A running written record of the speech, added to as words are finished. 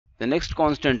The next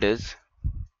constant is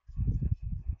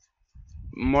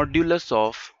modulus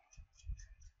of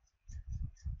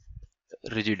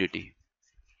rigidity.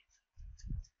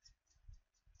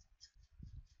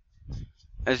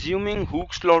 Assuming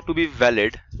Hooke's law to be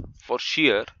valid for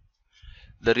shear,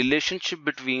 the relationship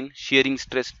between shearing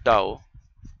stress tau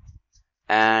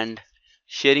and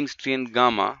shearing strain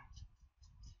gamma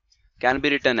can be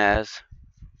written as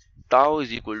tau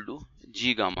is equal to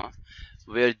g gamma,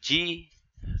 where g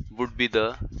would be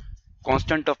the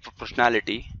constant of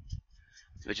proportionality,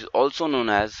 which is also known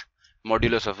as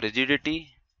modulus of rigidity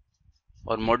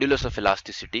or modulus of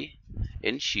elasticity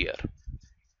in shear.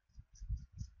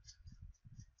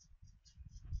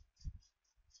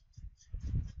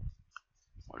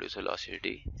 Modulus of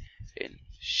elasticity in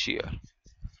shear.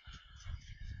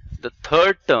 The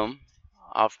third term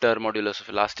after modulus of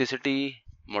elasticity,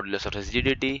 modulus of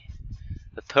rigidity,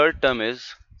 the third term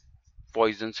is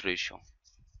Poisson's ratio.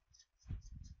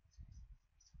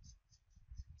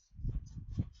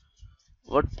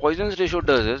 What Poisson's ratio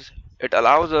does is it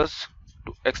allows us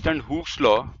to extend Hooke's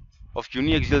law of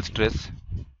uniaxial stress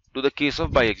to the case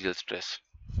of biaxial stress.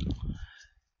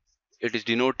 It is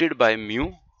denoted by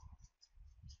mu,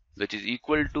 which is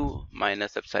equal to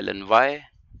minus epsilon y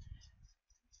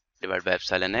divided by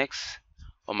epsilon x,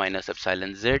 or minus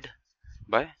epsilon z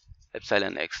by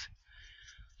epsilon x.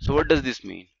 So what does this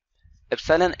mean?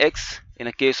 Epsilon x in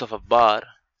a case of a bar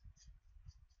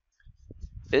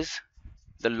is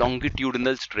the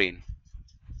longitudinal strain.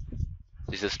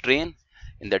 This is a strain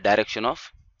in the direction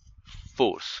of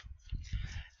force.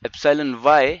 Epsilon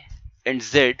y and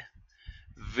z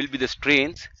will be the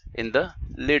strains in the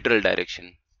lateral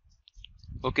direction.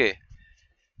 Okay,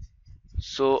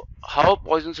 so how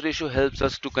Poisson's ratio helps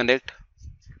us to connect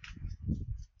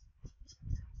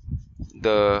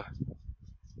the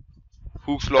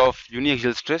Hooke's law of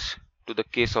uniaxial stress to the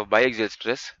case of biaxial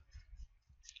stress?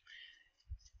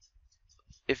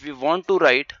 If we want to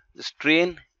write the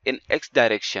strain in x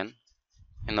direction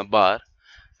in a bar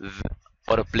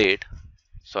or a plate,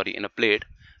 in a plate,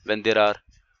 when there are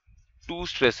two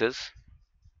stresses,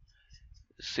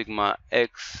 sigma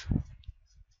x,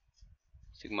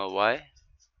 sigma y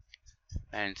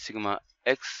and sigma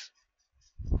x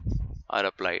are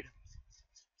applied,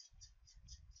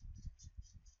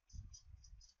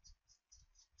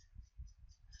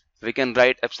 we can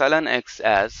write epsilon x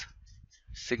as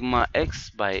sigma x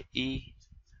by E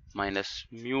minus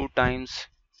mu times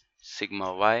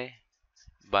sigma y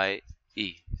by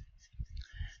E.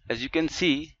 As you can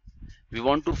see, we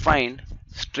want to find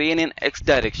strain in x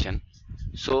direction,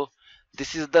 so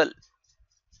this is the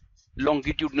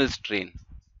longitudinal strain.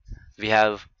 We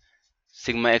have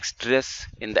sigma x stress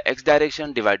in the x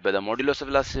direction divided by the modulus of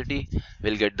elasticity,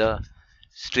 we'll get the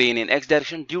strain in x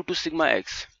direction due to sigma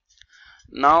x.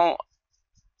 Now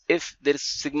if there is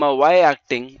sigma y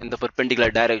acting in the perpendicular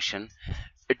direction,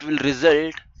 it will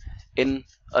result in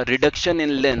a reduction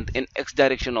in length in x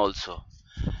direction also.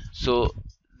 So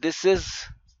this is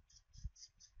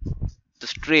the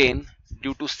strain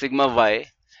due to sigma y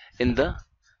in the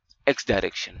x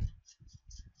direction.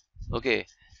 Okay,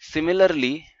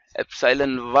 similarly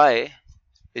epsilon y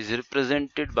is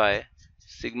represented by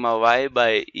sigma y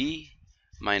by E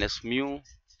minus mu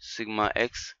sigma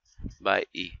x by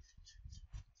E.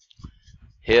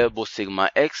 Here both sigma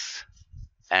x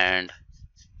and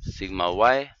sigma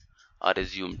y are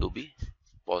assumed to be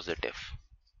positive.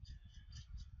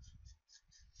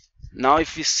 Now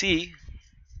if we see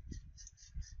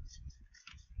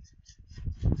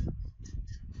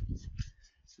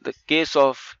the case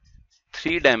of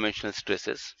three-dimensional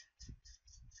stresses,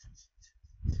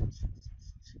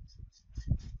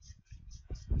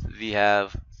 we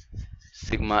have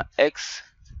sigma x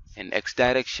in x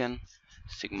direction,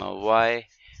 sigma y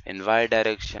in y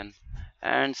direction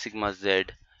and sigma z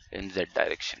in z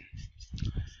direction.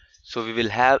 So we will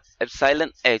have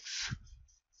epsilon x,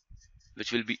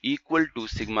 which will be equal to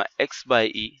sigma x by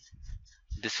E.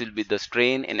 This will be the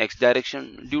strain in x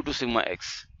direction due to sigma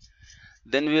x.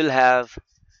 Then we will have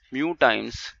mu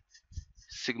times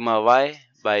sigma y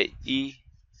by E.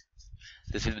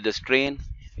 This will be the strain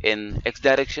in x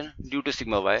direction due to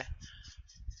sigma y.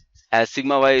 As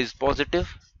sigma y is positive,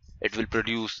 it will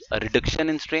produce a reduction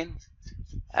in strain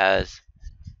as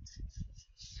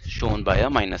shown by a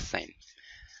minus sign.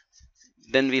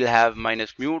 Then we'll have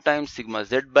minus mu times sigma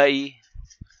z by E.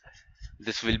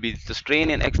 This will be the strain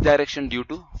in x direction due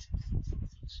to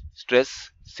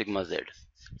stress sigma z.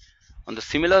 On the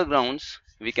similar grounds,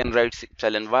 we can write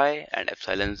epsilon y and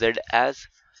epsilon z as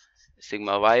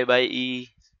sigma y by E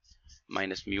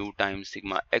minus mu times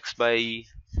sigma x by E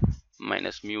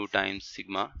minus mu times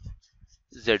sigma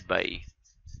z by e,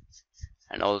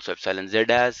 and also epsilon z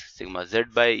as sigma z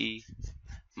by e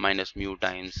minus mu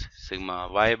times sigma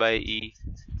y by e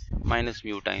minus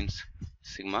mu times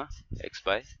sigma x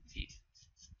by e.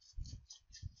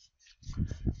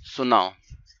 So now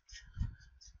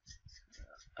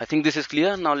I think this is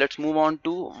clear. Now let's move on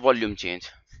to volume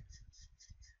change.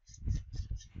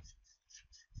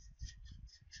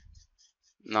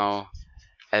 Now,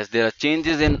 as there are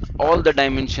changes in all the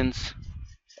dimensions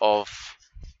of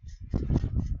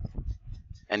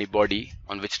any body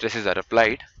on which stresses are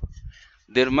applied,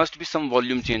 there must be some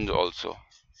volume change also.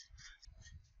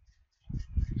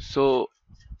 So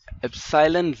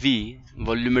epsilon v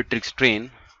volumetric strain,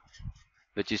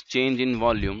 which is change in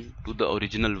volume to the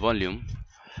original volume,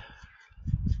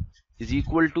 is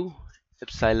equal to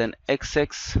epsilon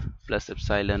xx plus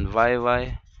epsilon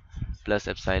yy plus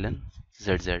epsilon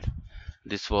zz.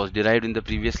 This was derived in the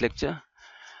previous lecture.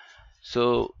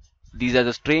 So these are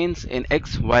the strains in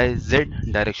x, y, z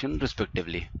direction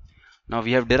respectively. Now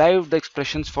we have derived the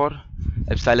expressions for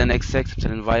epsilon xx,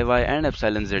 epsilon yy and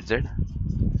epsilon zz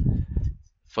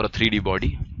for a 3D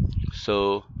body.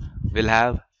 So we'll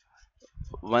have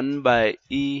 1 by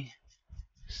e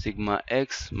sigma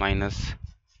x minus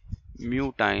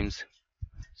mu times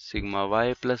sigma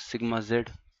y plus sigma z,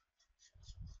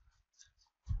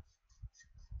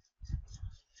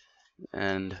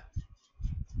 and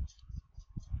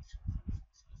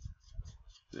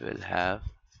we'll have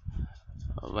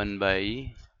 1 by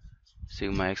e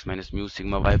sigma x minus mu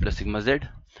sigma y plus sigma z.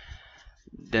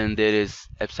 Then there is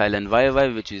epsilon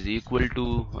yy, which is equal to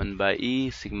 1 by e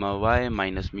sigma y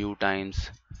minus mu times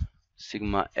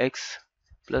sigma x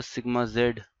plus sigma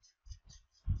z.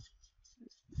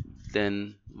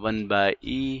 Then 1 by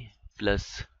e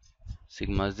plus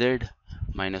sigma z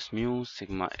minus mu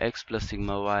sigma x plus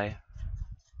sigma y.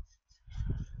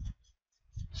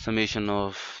 Summation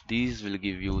of these will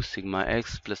give you sigma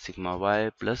x plus sigma y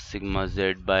plus sigma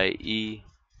z by e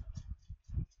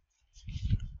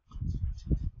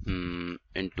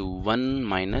into 1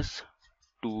 minus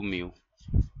 2 mu.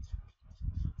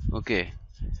 Okay,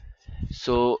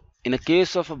 so in a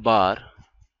case of a bar,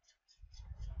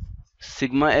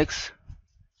 sigma x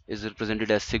is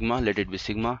represented as sigma, let it be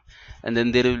sigma, and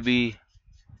then there will be,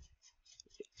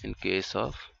 in case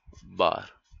of bar,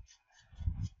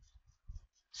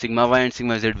 sigma y and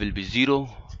sigma z will be 0.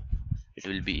 It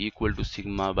will be equal to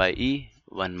sigma by e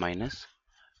 1 minus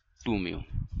 2 mu.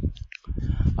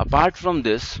 Apart from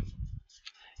this,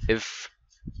 if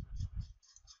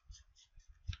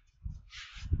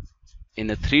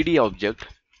in a 3D object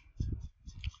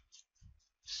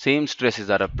same stresses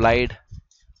are applied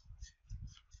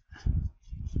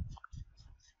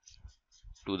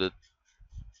to the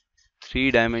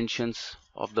 3 dimensions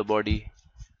of the body,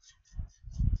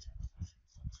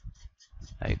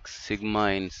 like sigma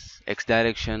in x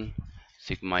direction,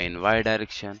 sigma in y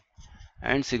direction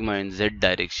and sigma in z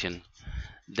direction,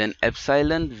 then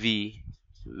epsilon v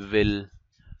will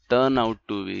turn out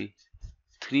to be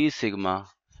 3 sigma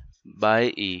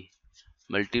by e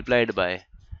multiplied by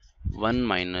 1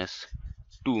 minus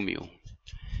 2 mu.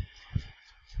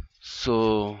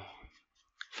 So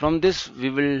from this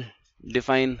we will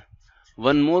define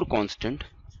one more constant,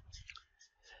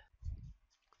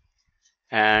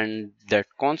 and that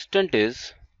constant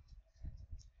is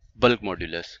bulk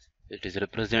modulus. It is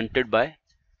represented by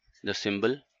the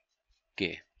symbol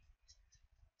K.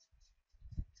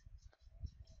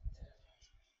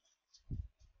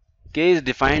 K is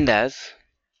defined as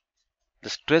the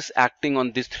stress acting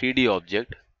on this 3D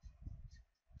object,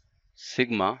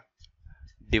 sigma,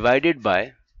 divided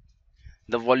by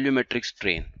the volumetric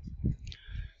strain.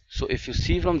 So if you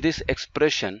see from this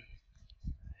expression,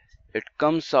 it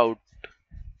comes out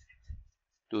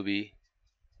to be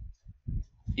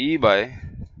E by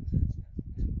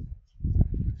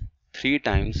 3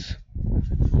 times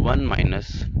 1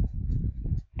 minus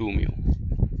 2 mu.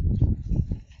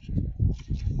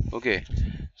 Okay,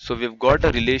 so we've got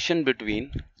a relation between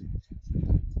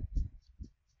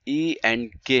E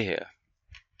and K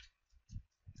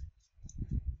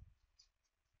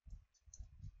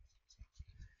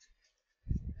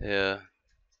here.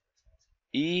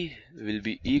 E will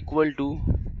be equal to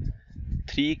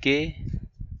 3K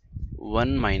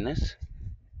 1 minus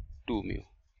 2 mu.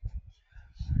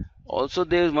 Also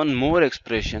there is one more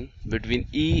expression between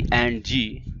E and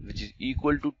G, which is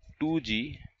equal to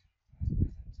 2G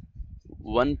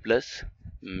 1 plus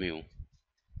mu.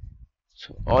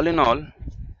 So all in all,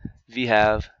 we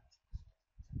have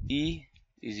E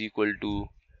is equal to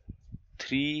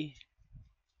 3,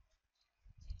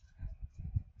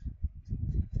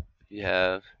 we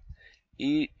have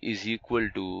E is equal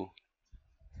to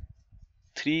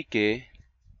 3k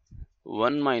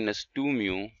 1 minus 2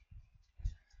 mu,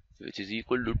 which is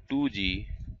equal to 2g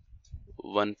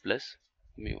 1 plus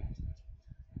mu.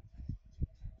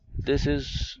 This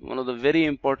is one of the very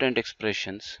important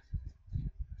expressions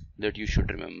that you should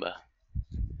remember.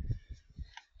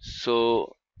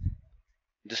 So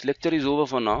this lecture is over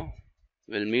for now.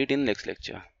 We'll meet in next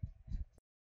lecture.